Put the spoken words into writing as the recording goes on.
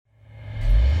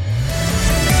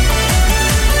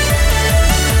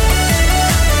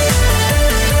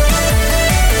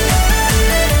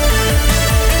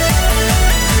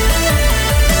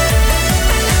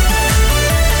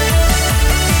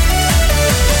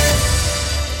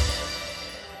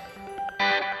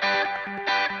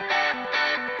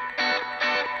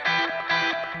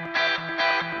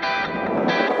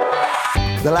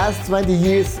The last 20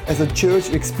 years as a church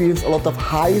we experienced a lot of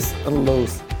highs and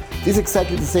lows. This is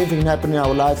exactly the same thing happening in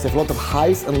our lives. We have a lot of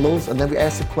highs and lows, and then we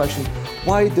ask the question,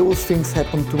 why those things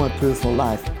happen to my personal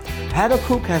life?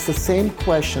 Habakkuk has the same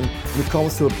question when it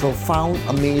comes to a profound,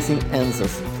 amazing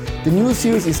answers. The new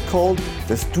series is called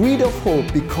The Street of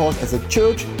Hope because as a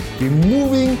church, we're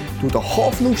moving to the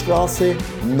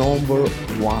Hoffnungsstraße number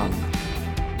 1.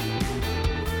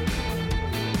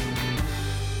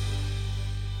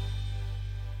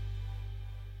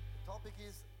 The topic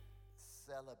is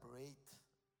celebrate.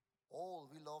 All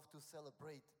we love to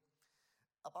celebrate.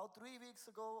 About 3 weeks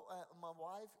ago, my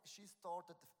wife, she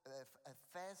started a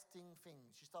fasting thing.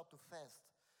 She started to fast.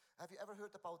 Have you ever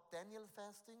heard about Daniel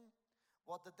fasting?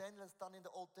 What the Daniel has done in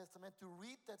the Old Testament. To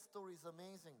read that story is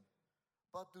amazing.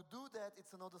 But to do that,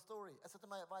 it's another story. I said to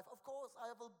my wife, of course,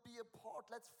 I will be a part.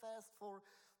 Let's fast for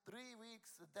 3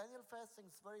 weeks. The Daniel fasting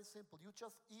is very simple. You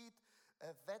just eat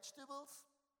vegetables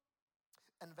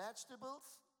and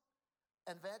vegetables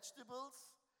and vegetables.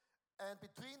 And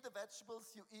between the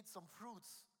vegetables, you eat some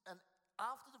fruits. And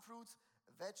after the fruits,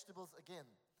 vegetables again.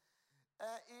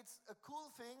 It's a cool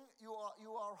thing. You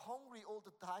are hungry all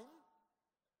the time.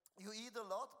 You eat a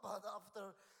lot, but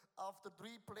after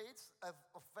 3 plates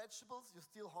of vegetables, you're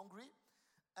still hungry.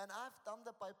 And I've done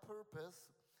that by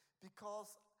purpose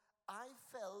because I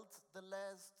felt the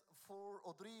last 4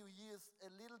 or 3 years a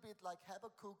little bit like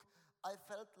Habakkuk. I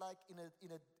felt like in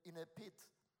a pit.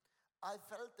 I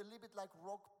felt a little bit like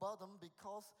rock bottom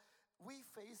because we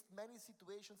faced many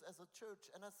situations as a church.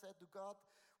 And I said to God,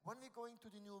 when we're going to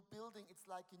the new building, it's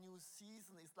like a new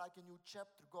season. It's like a new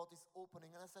chapter God is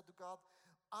opening. And I said to God,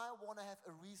 I want to have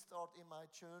a restart in my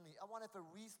journey. I want to have a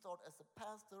restart as a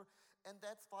pastor. And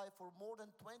that's why for more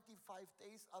than 25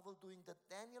 days, I will doing the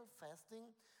Daniel fasting.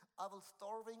 I will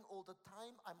starving all the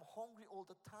time. I'm hungry all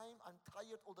the time. I'm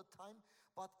tired all the time.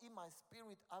 But in my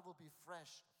spirit, I will be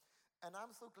fresh. And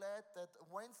I'm so glad that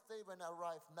Wednesday when I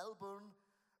arrived Melbourne,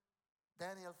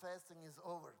 Daniel fasting is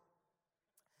over.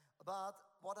 But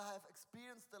what I have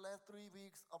experienced the last 3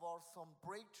 weeks are some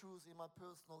breakthroughs in my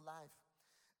personal life.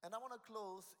 And I want to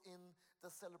close in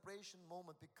the celebration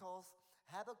moment because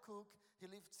Habakkuk, he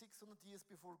lived 600 years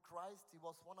before Christ. He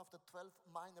was one of the 12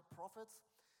 minor prophets.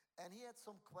 And he had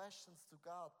some questions to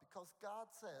God because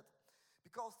God said,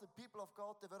 because the people of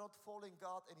God, they were not following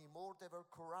God anymore, they were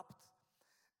corrupt.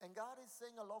 And God is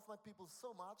saying, I love my people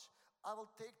so much, I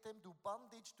will take them to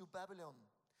bondage to Babylon.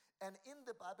 And in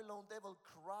the Babylon, they will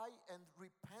cry and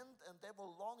repent and they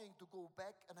will longing to go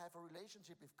back and have a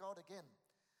relationship with God again.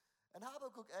 And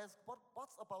Habakkuk asked,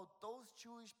 what's about those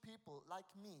Jewish people like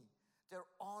me? They're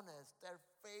honest, they're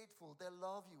faithful, they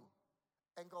love you.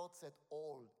 And God said,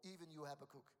 all, even you,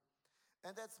 Habakkuk.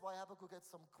 And that's why Habakkuk had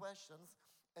some questions.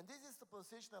 And this is the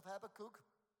position of Habakkuk.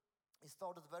 He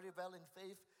started very well in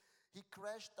faith. He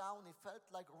crashed down, he felt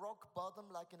like rock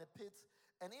bottom, like in a pit.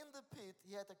 And in the pit,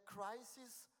 he had a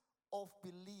crisis of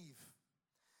belief.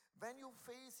 When you're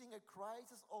facing a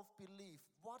crisis of belief,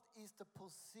 what is the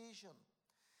position?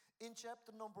 In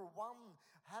chapter number 1,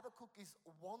 Habakkuk is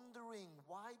wondering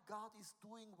why God is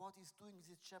doing what he's doing.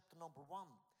 This is chapter number 1.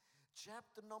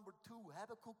 Chapter number 2,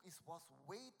 Habakkuk was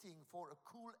waiting for a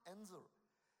cool answer.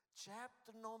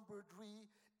 Chapter number 3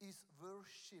 is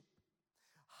worship.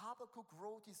 Habakkuk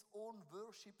wrote his own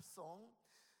worship song,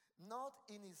 not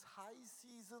in his high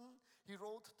season. He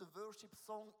wrote the worship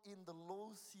song in the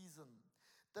low season.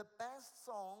 The best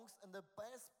songs and the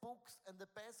best books and the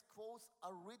best quotes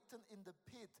are written in the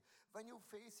pit when you're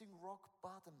facing rock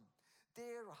bottom.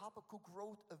 There, Habakkuk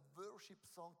wrote a worship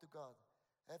song to God.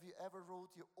 Have you ever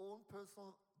wrote your own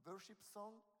personal worship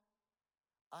song?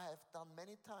 I have done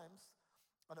many times,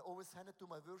 and I always hand it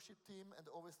to my worship team, and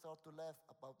they always start to laugh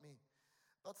about me.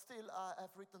 But still,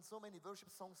 I've written so many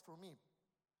worship songs for me.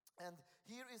 And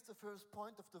here is the first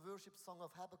point of the worship song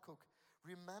of Habakkuk.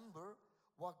 Remember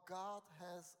what God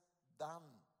has done.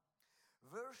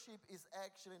 Worship is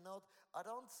actually not, I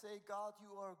don't say, God,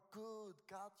 you are good,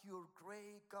 God, you're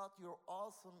great, God, you're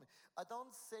awesome. I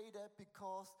don't say that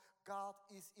because God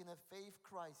is in a faith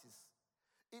crisis.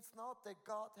 It's not that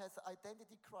God has an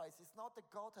identity crisis. It's not that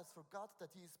God has forgot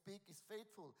that he is big, is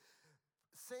faithful.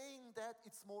 Saying that,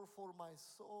 it's more for my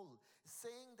soul.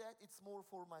 Saying that, it's more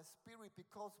for my spirit.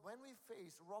 Because when we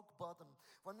face rock bottom,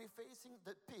 when we're facing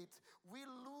the pit, we're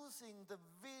losing the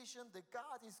vision that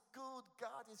God is good,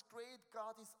 God is great,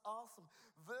 God is awesome.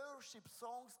 Worship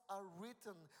songs are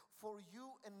written for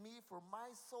you and me, for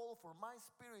my soul, for my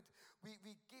spirit.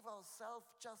 We give ourselves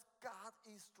just, God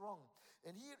is strong.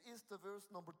 And here is the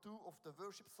verse number 2 of the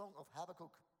worship song of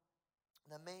Habakkuk.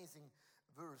 An amazing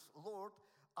verse. Lord,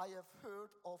 I have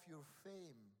heard of your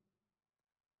fame.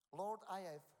 Lord, I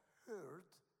have heard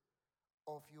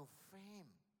of your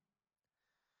fame.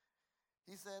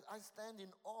 He said, I stand in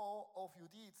awe of your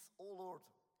deeds, O Lord.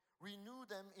 Renew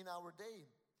them in our day.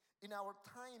 In our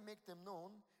time, make them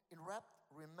known. In wrath,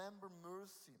 remember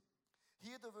mercy.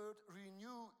 Here the word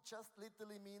renew just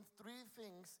literally means three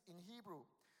things in Hebrew.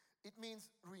 It means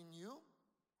renew,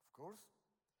 of course.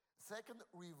 Second,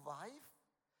 revive.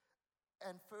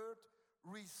 And third,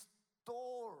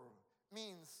 restore.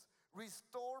 Means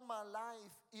restore my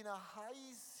life in a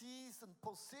high season,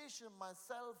 position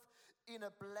myself in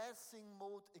a blessing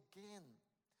mode again.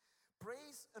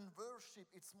 Praise and worship,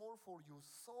 it's more for your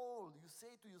soul. You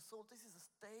say to your soul, this is a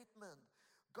statement.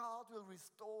 God will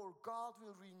restore, God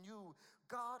will renew.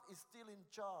 God is still in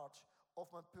charge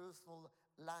of my personal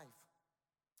life.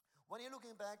 When you're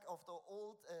looking back of the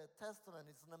Old Testament,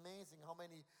 it's amazing how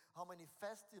many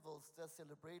festivals they're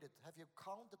celebrated. Have you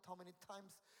counted how many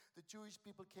times the Jewish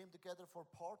people came together for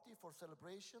party, for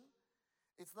celebration?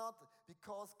 It's not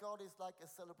because God is like a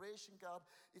celebration God.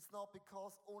 It's not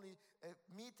because only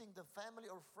meeting the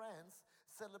family or friends.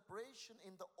 Celebration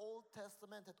in the Old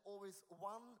Testament had always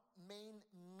one main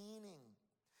meaning.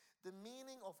 The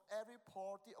meaning of every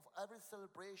party, of every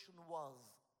celebration was,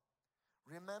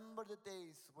 remember the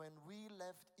days when we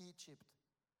left Egypt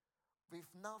with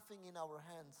nothing in our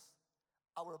hands.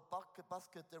 Our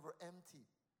basket, they were empty.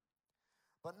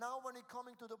 But now when you're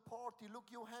coming to the party,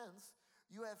 look your hands.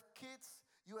 You have kids,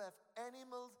 you have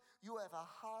animals, you have a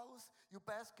house, your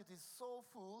basket is so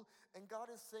full. And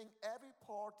God is saying every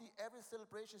party, every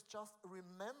celebration is just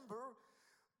remember,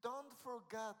 don't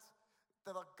forget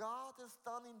that what God has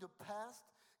done in the past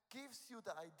gives you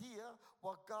the idea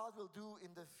what God will do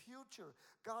in the future.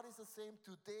 God is the same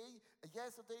today,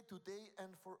 yesterday, today,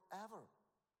 and forever.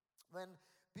 When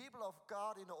people of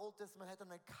God in the Old Testament had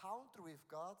an encounter with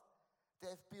God,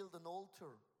 they have built an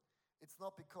altar. It's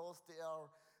not because they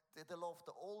love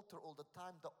the altar all the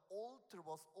time. The altar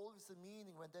was always a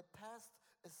meaning when they passed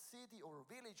a city or a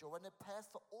village, or when they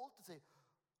passed the altar, say,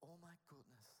 oh my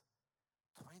goodness,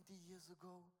 20 years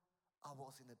ago, I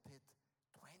was in a pit.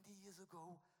 20 years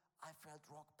ago, I felt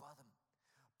rock bottom.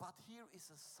 But here is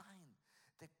a sign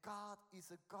that God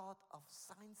is a God of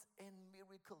signs and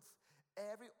miracles.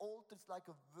 Every altar is like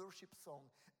a worship song.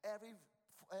 Every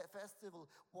festival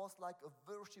was like a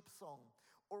worship song.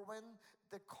 Or when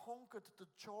they conquered the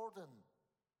Jordan,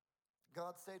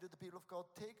 God said to the people of God,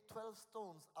 take 12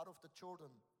 stones out of the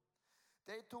Jordan.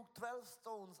 They took 12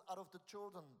 stones out of the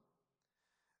Jordan.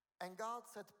 And God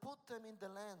said, put them in the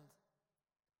land.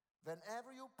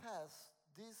 Whenever you pass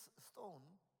this stone,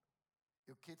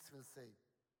 your kids will say,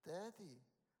 Daddy,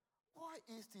 why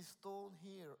is this stone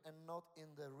here and not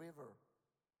in the river?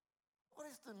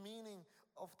 What is the meaning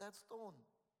of that stone?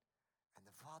 And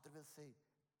the father will say,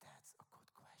 that's a good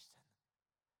question.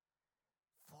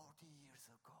 40 years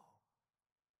ago,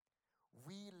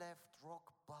 we left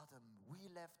rock bottom. We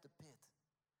left the pit.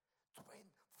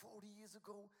 40 years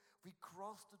ago, we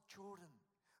crossed the Jordan.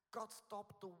 God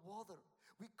stopped the water.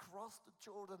 We crossed the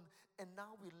Jordan, and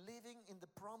now we're living in the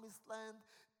promised land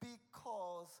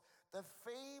because the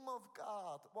fame of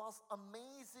God was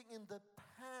amazing in the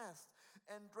past.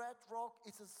 And Red Rock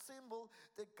is a symbol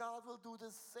that God will do the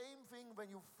same thing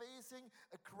when you're facing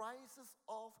a crisis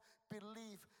of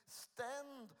belief.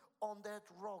 Stand on that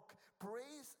rock.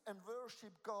 Praise and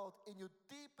worship God in your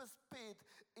deepest pit,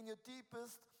 in your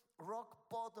deepest rock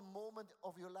bottom moment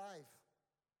of your life.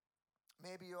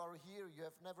 Maybe you are here, you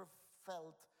have never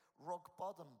felt rock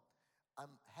bottom.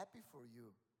 I'm happy for you.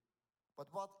 But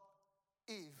what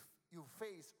if you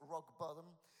face rock bottom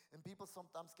and people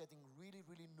sometimes getting really,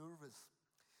 really nervous?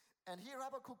 And here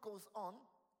Habakkuk goes on.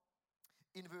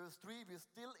 In verse 3, we're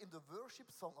still in the worship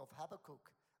song of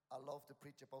Habakkuk. I love to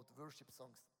preach about worship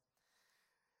songs.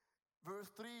 Verse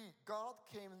 3, God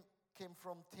came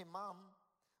from Temam,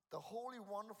 the Holy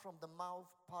One from the Mount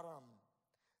Paran.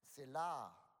 Selah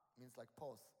means like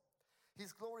pause.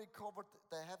 His glory covered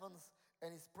the heavens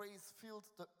and his praise filled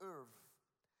the earth.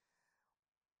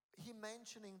 He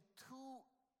mentioning two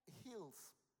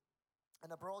hills.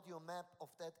 And I brought you a map of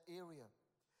that area.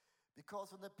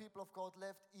 Because when the people of God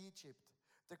left Egypt,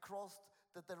 they crossed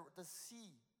the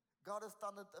sea. God has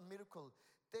done a miracle.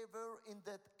 They were in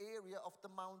that area of the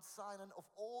Mount Sinai, of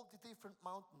all the different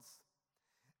mountains.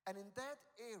 And in that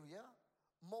area,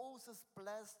 Moses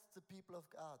blessed the people of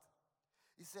God.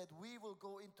 He said, we will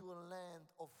go into a land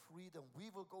of freedom. We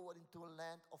will go into a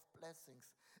land of blessings.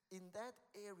 In that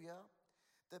area,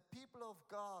 the people of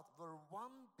God were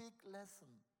one big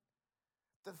lesson.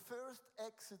 The first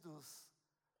Exodus,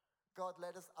 God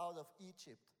led us out of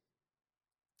Egypt.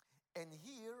 And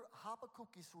here,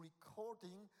 Habakkuk is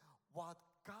recording what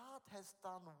God has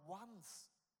done once,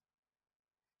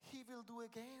 He will do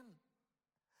again.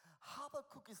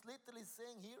 Habakkuk is literally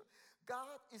saying here,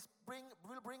 God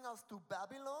will bring us to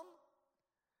Babylon,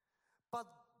 but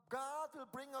God will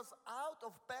bring us out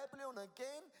of Babylon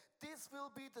again. This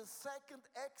will be the second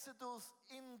Exodus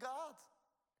in God.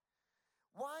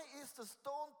 Why is the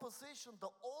stone position,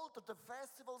 the altar, the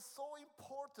festival so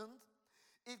important?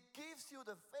 It gives you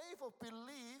the faith of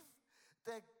belief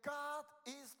that God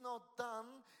is not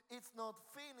done, it's not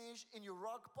finished in your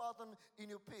rock bottom, in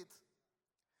your pit.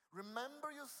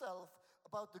 Remember yourself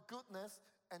about the goodness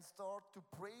and start to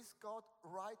praise God.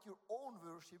 Write your own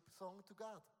worship song to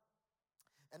God.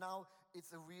 And now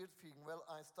it's a weird thing. Well,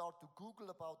 I start to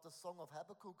Google about the song of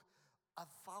Habakkuk. I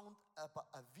found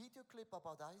a video clip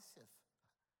about ICF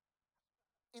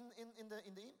in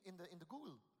the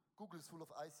Google. Google is full of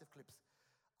ICF clips.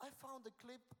 I found a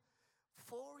clip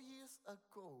 4 years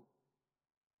ago.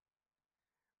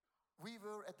 We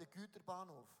were at the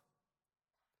Güterbahnhof.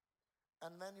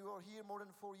 And when you were here more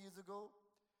than 4 years ago,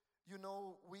 you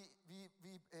know, we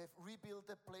have rebuilt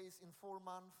the place in 4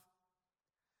 months.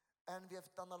 And we have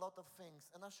done a lot of things.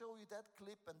 And I'll show you that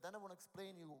clip, and then I want to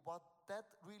explain you what that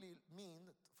really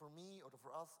means for me or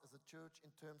for us as a church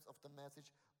in terms of the message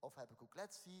of Habakkuk.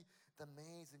 Let's see the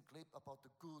amazing clip about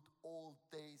the good old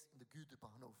days in the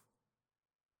Güterbahnhof.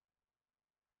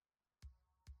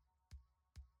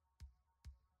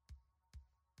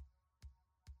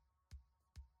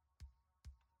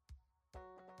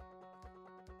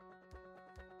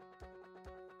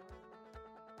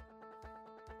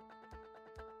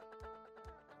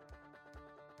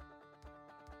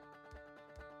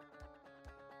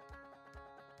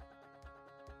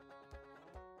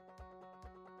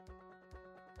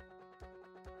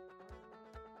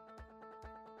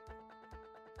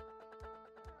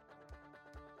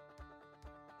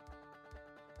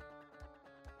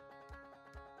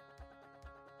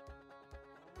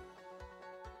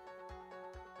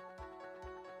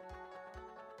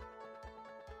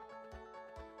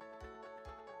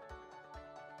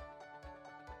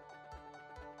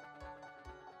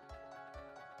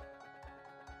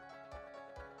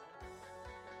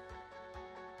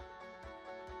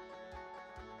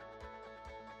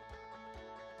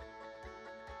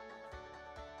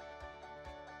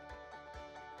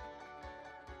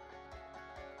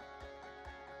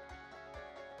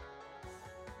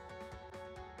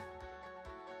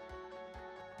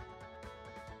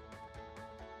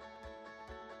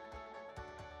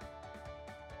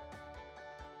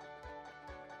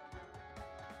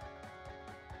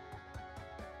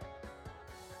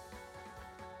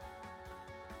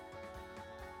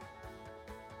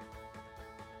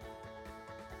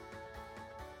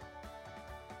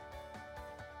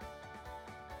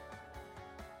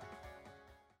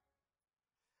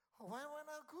 When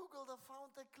I Googled, I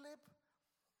found a clip.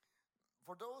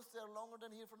 For those that are longer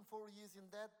than here from 4 years, in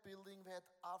that building we had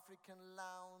African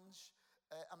lounge,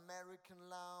 American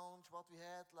lounge, what we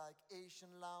had, like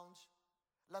Asian lounge,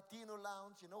 Latino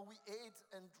lounge. You know, we ate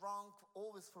and drank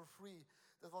always for free.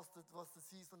 That was the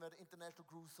season where the international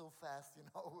grew so fast, you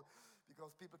know,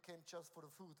 because people came just for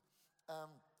the food.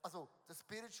 Also, the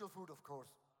spiritual food, of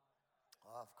course.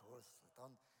 Oh, of course,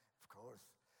 of course.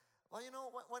 Well, you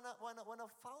know, when I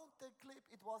found the clip,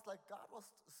 it was like God was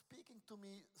speaking to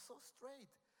me so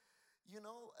straight. You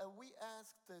know, we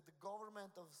asked the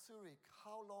government of Zurich,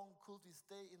 how long could we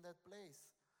stay in that place?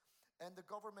 And the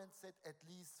government said at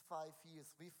least 5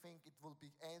 years. We think it will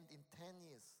end in 10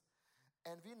 years.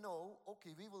 And we know,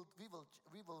 okay, we will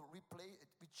replay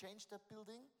it. We change that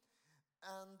building,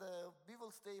 and we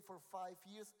will stay for 5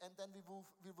 years, and then we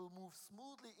will move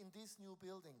smoothly in this new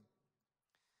building.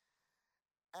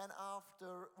 And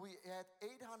after we had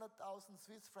 800,000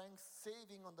 Swiss francs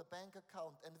saving on the bank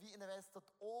account, and we invested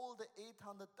all the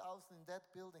 800,000 in that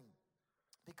building.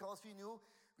 Because we knew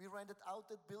we rented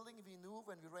out that building, we knew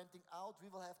when we're renting out,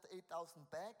 we will have the 8,000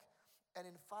 back. And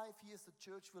in 5 years, the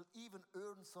church will even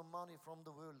earn some money from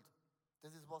the world.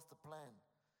 This was the plan.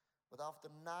 But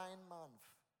after 9 months,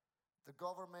 the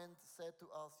government said to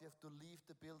us, you have to leave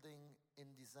the building in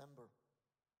December.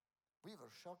 We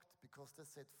were shocked because they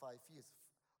said 5 years.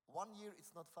 1 year,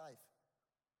 it's not 5.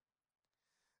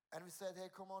 And we said,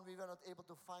 hey, come on, we were not able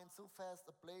to find so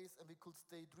fast a place, and we could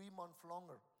stay 3 months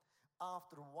longer.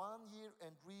 After 1 year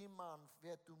and 3 months, we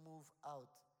had to move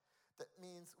out. That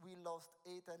means we lost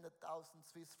 800,000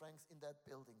 Swiss francs in that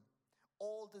building.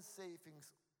 All the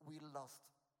savings we lost.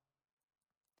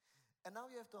 And now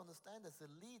you have to understand, as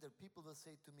a leader, people will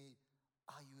say to me,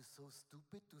 are you so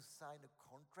stupid to sign a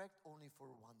contract only for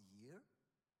 1 year?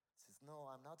 I says, no,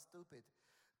 I'm not stupid.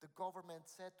 The government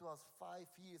said to us 5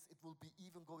 years, it will be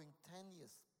even going 10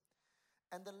 years.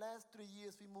 And the last 3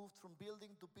 years we moved from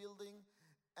building to building.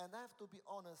 And I have to be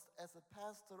honest, as a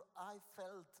pastor, I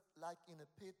felt like in a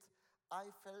pit. I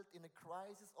felt in a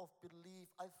crisis of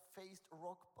belief. I faced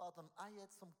rock bottom. I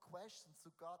had some questions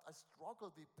to God. I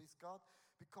struggled with God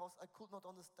because I could not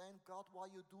understand, God, why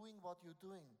you're doing what you're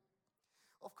doing.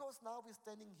 Of course, now we're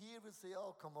standing here, we say,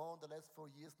 oh, come on, the last 4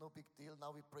 years, no big deal.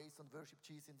 Now we praise and worship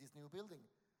Jesus in this new building.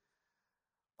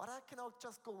 But I cannot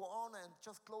just go on and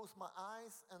just close my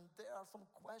eyes, and there are some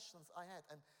questions I had.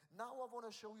 And now I want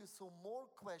to show you some more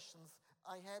questions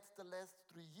I had the last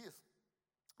 3 years.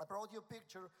 I brought you a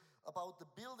picture about the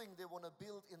building they want to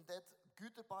build in that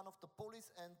Güterbahn of the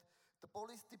police, and the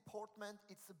police department.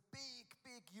 It's a big,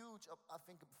 huge, I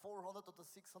think 400 or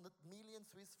 600 million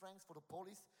Swiss francs for the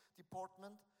police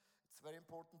department. It's very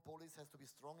important. Police has to be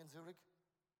strong in Zurich.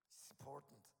 It's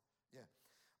important, yeah.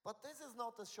 But this is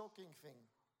not a shocking thing.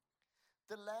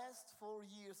 The last 4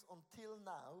 years until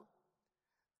now,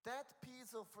 that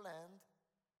piece of land,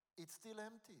 it's still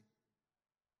empty.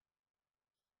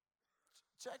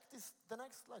 Check this, the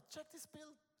next slide. Check this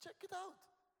bill, check it out.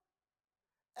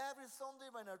 Every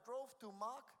Sunday when I drove to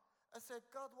Mark, I said,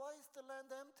 God, why is the land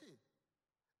empty?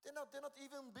 They're not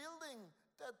even building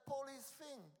that police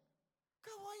thing.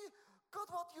 God, God,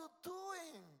 what you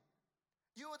doing?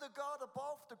 You are the God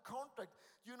above the contract.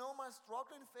 You know my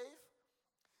struggle in faith?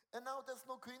 And now there's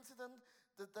no coincidence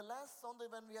that the last Sunday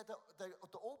when we had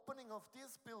the opening of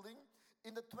this building,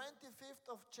 in the 25th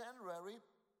of January,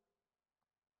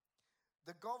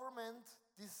 the government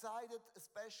decided a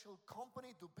special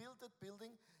company to build that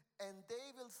building, and they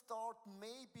will start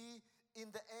maybe in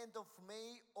the end of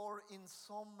May or in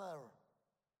summer.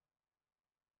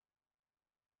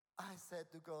 I said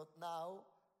to God, now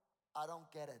I don't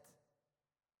get it.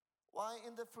 Why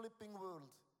in the flipping world?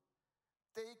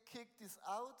 They kicked this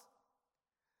out.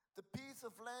 The piece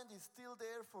of land is still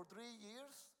there for 3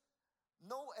 years.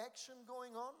 No action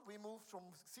going on. We moved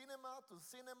from cinema to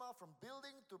cinema, from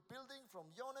building to building, from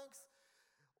Yonex.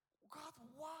 God,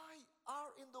 why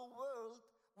are in the world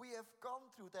we have gone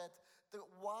through that? The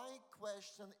why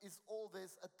question is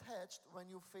always attached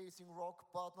when you're facing rock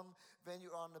bottom, when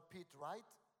you're on a pit, right?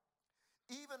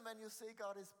 Even when you say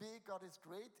God is big, God is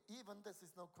great, even this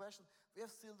is no question, we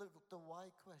have still the why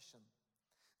question.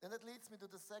 Then that leads me to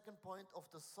the second point of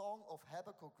the song of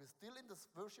Habakkuk. We're still in the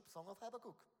worship song of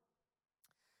Habakkuk.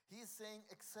 He is saying,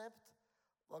 accept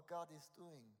what God is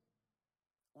doing.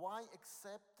 Why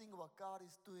accepting what God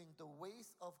is doing? The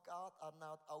ways of God are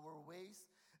not our ways,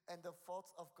 and the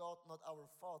thoughts of God not our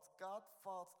thoughts. God's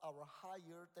thoughts are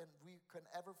higher than we can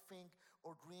ever think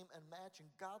or dream and imagine.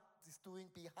 God is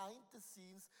doing behind the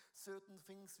scenes certain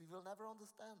things we will never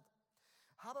understand.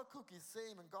 Habakkuk is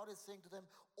saying, and God is saying to them,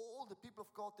 all the people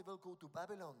of God, they will go to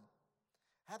Babylon.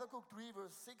 Habakkuk 3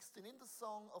 verse 16, in the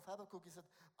song of Habakkuk, he said,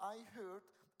 I heard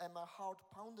and my heart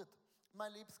pounded. My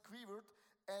lips quivered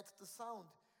at the sound.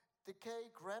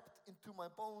 Decay grabbed into my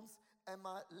bones and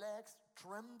my legs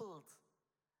trembled.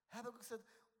 Habakkuk said,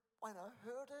 when I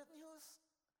heard that news,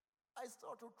 I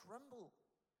started to tremble.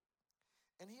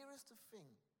 And here is the thing.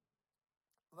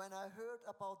 When I heard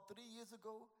about 3 years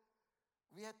ago,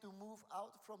 we had to move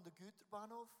out from the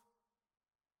Güterbahnhof,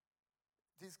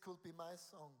 this could be my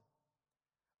song.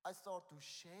 I started to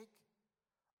shake.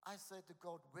 I said to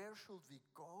God, where should we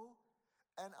go?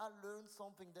 And I learned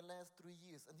something the last 3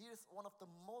 years. And here's one of the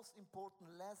most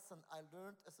important lessons I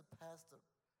learned as a pastor.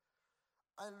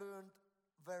 I learned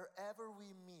wherever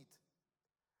we meet,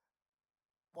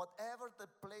 whatever the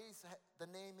place, the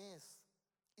name is,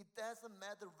 it doesn't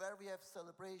matter where we have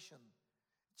celebration.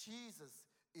 Jesus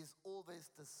is always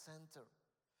the center.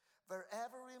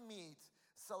 Wherever we meet,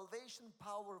 salvation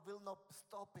power will not be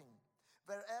stopping.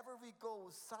 Wherever we go,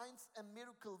 signs and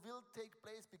miracles will take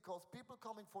place because people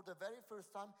coming for the very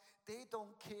first time, they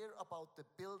don't care about the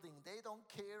building. They don't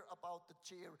care about the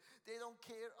chair. They don't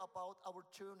care about our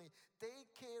journey. They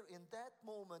care in that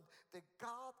moment that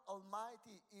God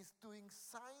Almighty is doing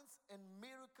signs and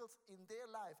miracles in their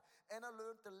life. And I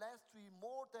learned the last 3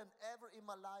 more than ever in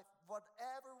my life,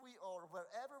 whatever we are,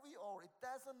 wherever we are, it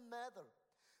doesn't matter.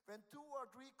 When 2 or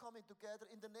 3 coming together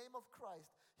in the name of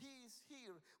Christ, He is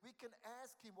here. We can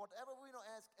ask Him whatever we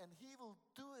don't ask, and He will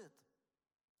do it.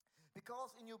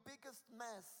 Because in your biggest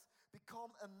mess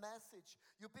become a message.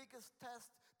 Your biggest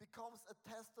test becomes a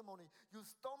testimony. Your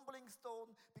stumbling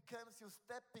stone becomes your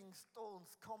stepping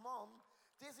stones. Come on.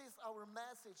 This is our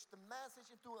message. The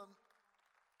message into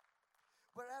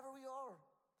wherever we are.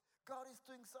 God is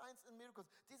doing signs and miracles.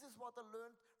 This is what I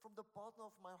learned from the bottom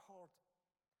of my heart.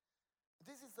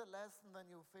 This is the lesson when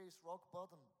you face rock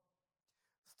bottom.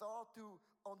 start to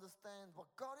understand what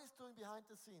God is doing behind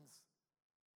the scenes,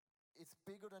 it's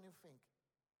bigger than you think.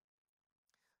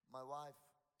 My wife,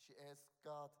 she asked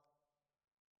God,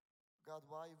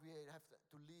 why we have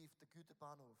to leave the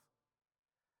Güterbahnhof?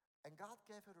 And God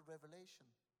gave her a revelation.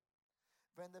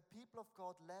 When the people of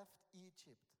God left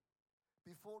Egypt,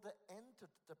 before they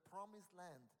entered the promised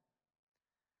land,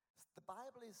 the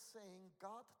Bible is saying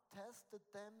God tested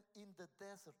them in the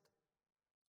desert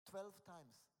 12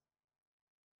 times.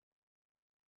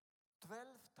 12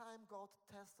 times God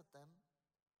tested them,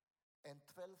 and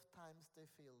 12 times they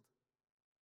failed.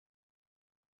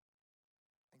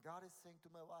 And God is saying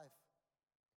to my wife,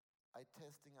 I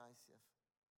testing ICF.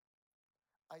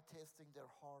 I testing their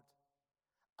heart.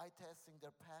 I testing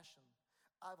their passion.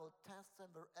 I will test them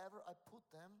wherever I put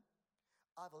them.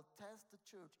 I will test the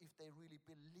church if they really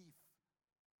believe.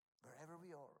 Wherever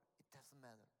we are, it doesn't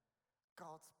matter.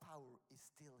 God's power is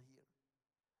still here.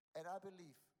 And I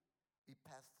believe we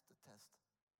passed the test.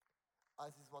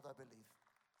 This is what I believe.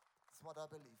 It's what I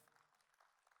believe.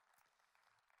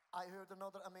 I heard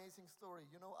another amazing story.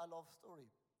 You know, I love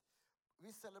story.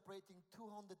 We're celebrating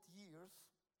 200 years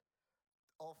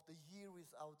of the year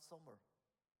without summer.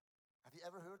 Have you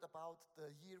ever heard about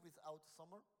the year without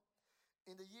summer?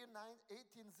 In the year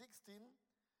 1816,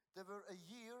 there were a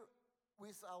year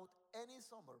without any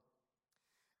summer.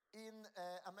 In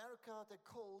America, they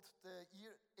called the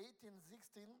year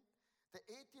 1816 the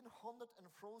 1800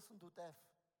 and frozen to death.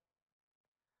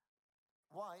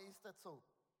 Why is that so?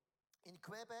 In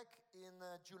Quebec, in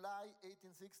July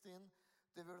 1816,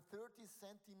 there were 30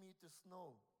 centimeters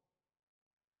snow.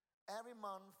 Every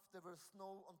month, there was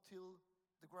snow until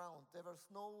the ground. There was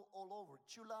snow all over.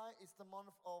 July is the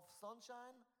month of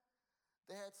sunshine.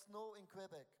 They had snow in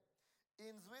Quebec.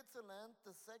 In Switzerland,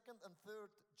 the 2nd and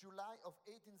 3rd July of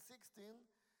 1816,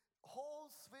 whole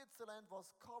Switzerland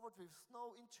was covered with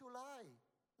snow in July.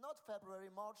 Not February,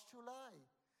 March, July.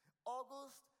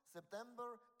 August,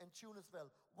 September, and June as well.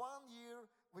 1 year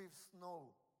with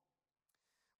snow.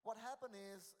 What happened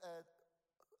is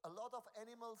a lot of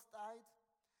animals died.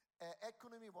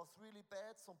 Economy was really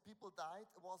bad. Some people died.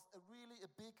 It was really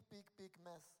a big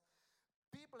mess.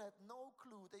 People had no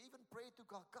clue. They even prayed to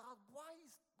God, God, why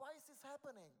is this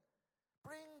happening?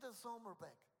 Bring the summer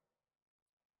back.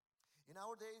 In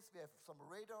our days, we have some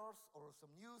radars or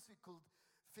some news. We could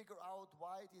figure out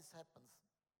why this happens.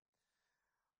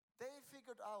 They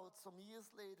figured out some years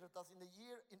later that in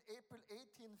April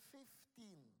 1815,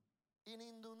 in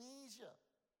Indonesia,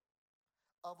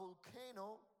 a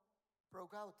volcano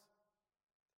broke out.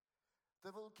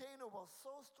 The volcano was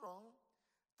so strong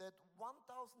that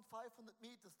 1,500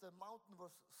 meters, the mountain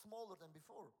was smaller than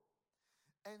before.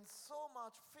 And so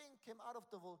much thing came out of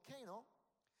the volcano,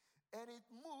 and it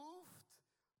moved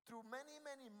through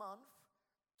many months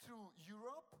through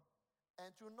Europe and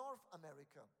through North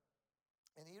America.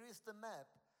 And here is the map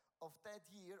of that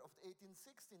year of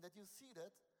 1816 that you see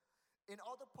that. In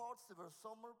other parts there were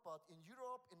summer, but in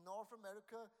Europe, in North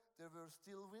America, there were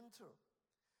still winter.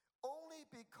 Only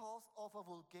because of a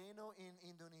volcano in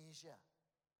Indonesia.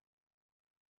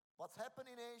 What's happened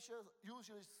in Asia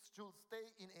usually should stay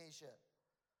in Asia.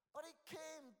 But it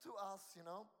came to us, you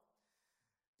know.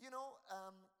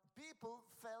 People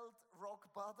felt rock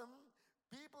bottom.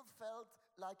 People felt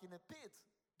like in a pit.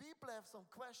 People have some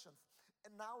questions.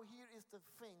 And now here is the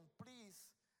thing. Please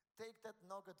take that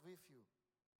nugget with you.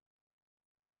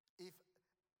 If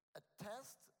a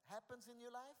test happens in your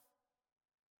life,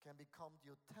 can become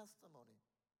your testimony.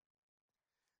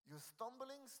 Your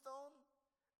stumbling stone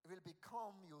will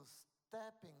become your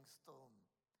stepping stone.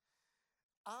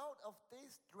 Out of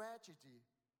this tragedy,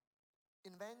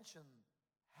 invention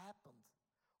happened.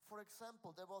 For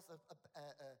example, there was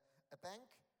a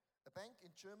bank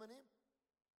in Germany,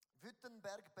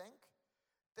 Württemberg Bank.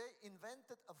 They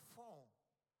invented a fund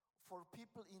for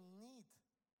people in need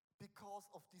because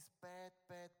of this bad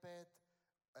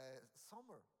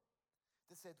summer.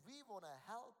 They said, we want to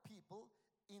help people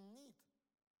in need.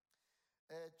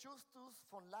 Justus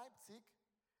von Leipzig,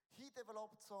 he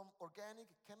developed some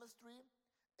organic chemistry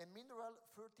and mineral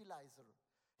fertilizer.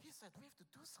 He said, we have to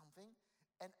do something.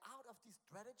 And out of this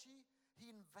strategy, he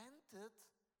invented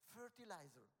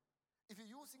fertilizer. If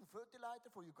you're using fertilizer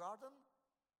for your garden,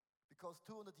 because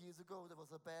 200 years ago there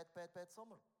was a bad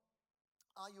summer.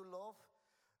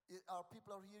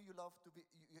 People are here, you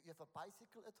have a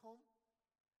bicycle at home?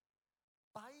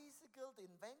 Bicycle, the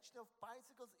invention of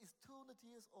bicycles is 200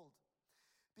 years old.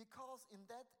 Because in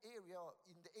that area,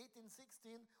 in the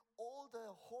 1816, all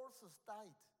the horses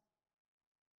died.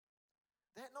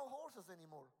 They had no horses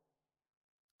anymore.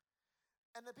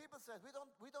 And the people said,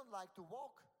 we don't like to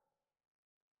walk.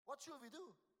 What should we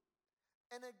do?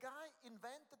 And a guy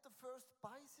invented the first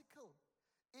bicycle.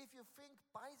 If you think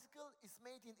bicycle is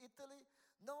made in Italy,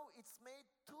 no, it's made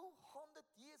 200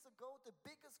 years ago. The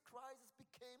biggest crisis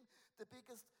became the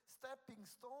biggest stepping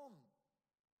stone.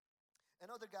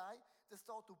 Another guy, they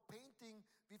started painting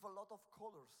with a lot of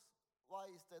colors.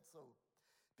 Why is that so?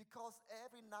 Because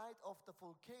every night of the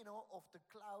volcano, of the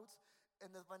clouds,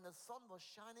 and when the sun was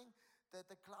shining,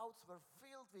 the clouds were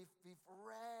filled with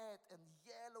red and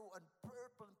yellow and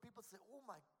purple. And people say, oh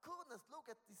my goodness, look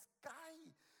at this sky.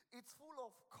 It's full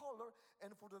of color.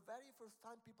 And for the very first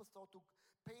time, people started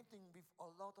painting with a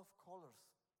lot of colors.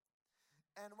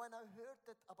 And when I heard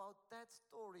about that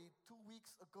story 2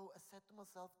 weeks ago, I said to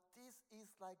myself, this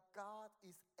is like God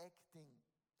is acting.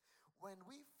 When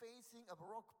we're facing a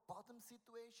rock bottom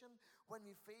situation, when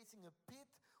we're facing a pit,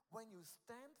 when you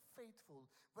stand faithful,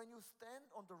 when you stand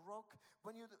on the rock,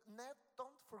 when you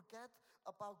don't forget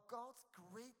about God's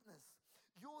greatness,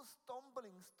 your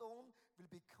stumbling stone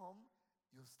will become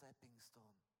your stepping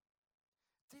stone.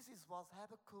 This is what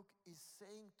Habakkuk is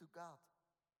saying to God.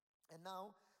 And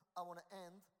now I want to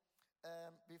end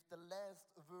with the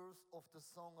last verse of the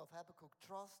song of Habakkuk,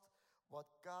 trust what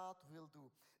God will do.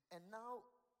 And now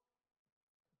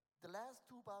the last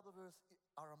two Bible verses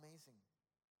are amazing.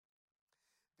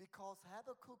 Because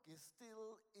Habakkuk is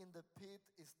still in the pit,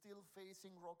 is still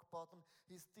facing rock bottom,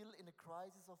 he's still in a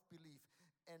crisis of belief.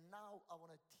 And now I want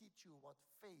to teach you what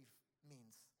faith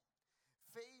means.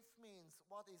 Faith means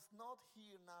what is not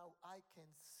here now, I can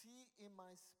see in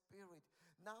my spirit.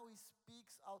 Now he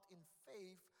speaks out in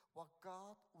faith what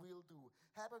God will do.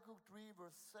 Habakkuk 3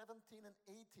 verse 17 and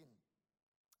 18.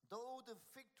 Though the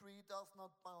fig tree does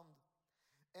not bound,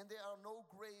 and there are no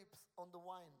grapes on the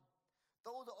wine,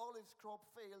 though the olive crop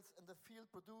fails and the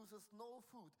field produces no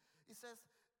food. He says,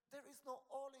 there is no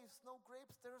olives, no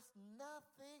grapes, there's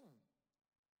nothing.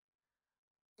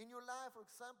 In your life, for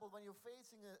example, when you're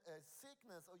facing a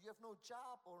sickness, or you have no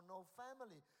job or no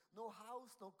family, no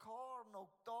house, no car,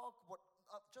 no dog,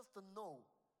 just a no.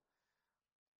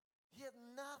 He had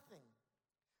nothing.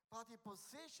 But he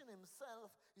positioned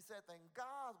himself, he said, and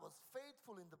God was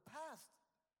faithful in the past.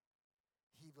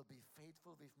 He will be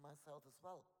faithful with myself as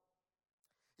well.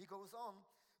 He goes on,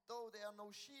 though there are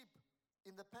no sheep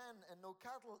in the pen and no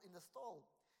cattle in the stall,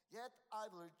 yet I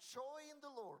will joy in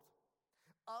the Lord.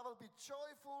 I will be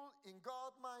joyful in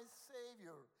God my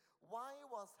Savior. Why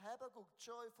was Habakkuk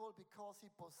joyful? Because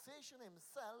he positioned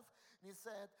himself and he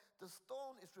said, the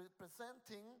stone is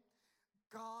representing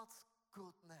God's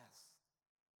goodness.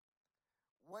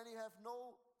 When you have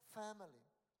no family,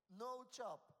 no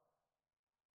job,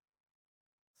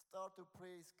 start to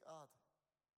praise God.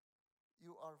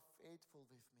 You are faithful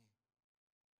with me.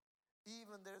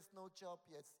 Even there's no job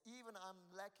yet, even I'm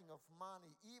lacking of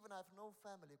money, even I have no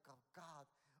family, God,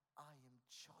 I am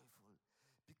joyful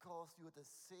because you're the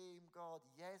same God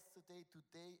yesterday,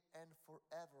 today, and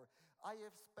forever. I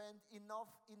have spent enough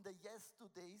in the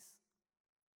yesterdays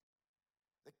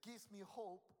that gives me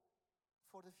hope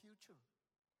for the future.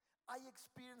 I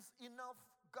experienced enough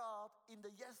God in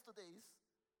the yesterdays.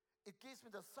 It gives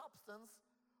me the substance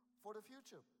for the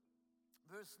future.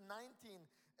 Verse 19,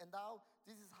 and now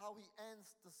this is how he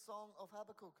ends the song of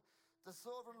Habakkuk. The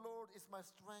sovereign Lord is my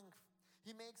strength.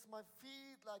 He makes my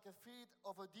feet like a feet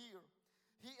of a deer.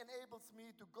 He enables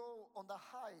me to go on the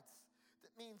heights.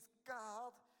 That means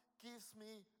God gives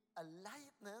me a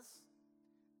lightness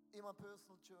in my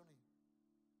personal journey.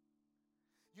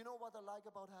 You know what I like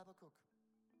about Habakkuk?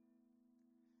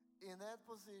 In that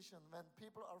position, when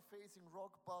people are facing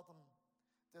rock bottom,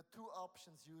 there are two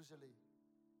options usually.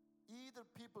 Either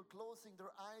people closing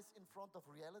their eyes in front of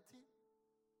reality,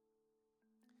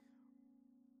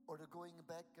 or they're going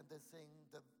back and they're saying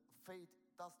the faith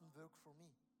doesn't work for me.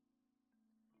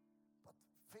 But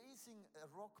facing a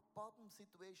rock bottom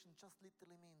situation just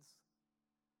literally means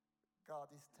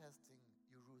God is testing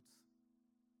your roots.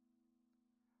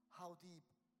 How deep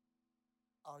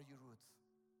are your roots?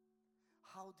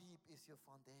 How deep is your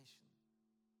foundation?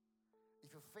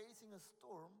 If you're facing a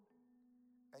storm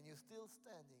and you're still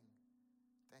standing,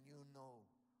 then you know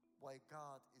why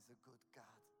God is a good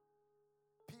God.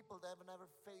 People that have never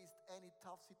faced any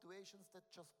tough situations that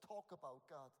just talk about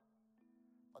God.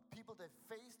 But people that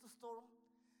face the storm,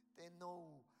 they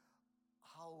know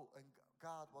how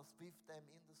God was with them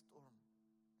in the storm.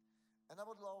 And I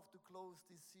would love to close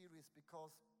this series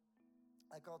because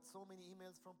I got so many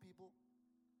emails from people.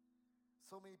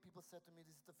 So many people said to me,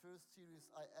 this is the first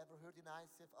series I ever heard in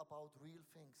ICF about real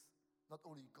things. Not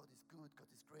only God is good,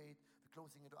 God is great, we're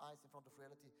closing your eyes in front of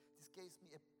reality. This gives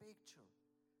me a picture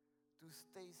to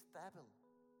stay stable,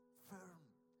 firm,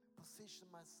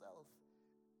 position myself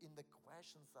in the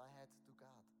questions I had to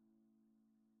God.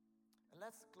 And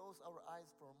let's close our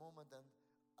eyes for a moment. And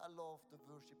I love the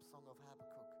worship song of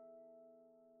Habakkuk.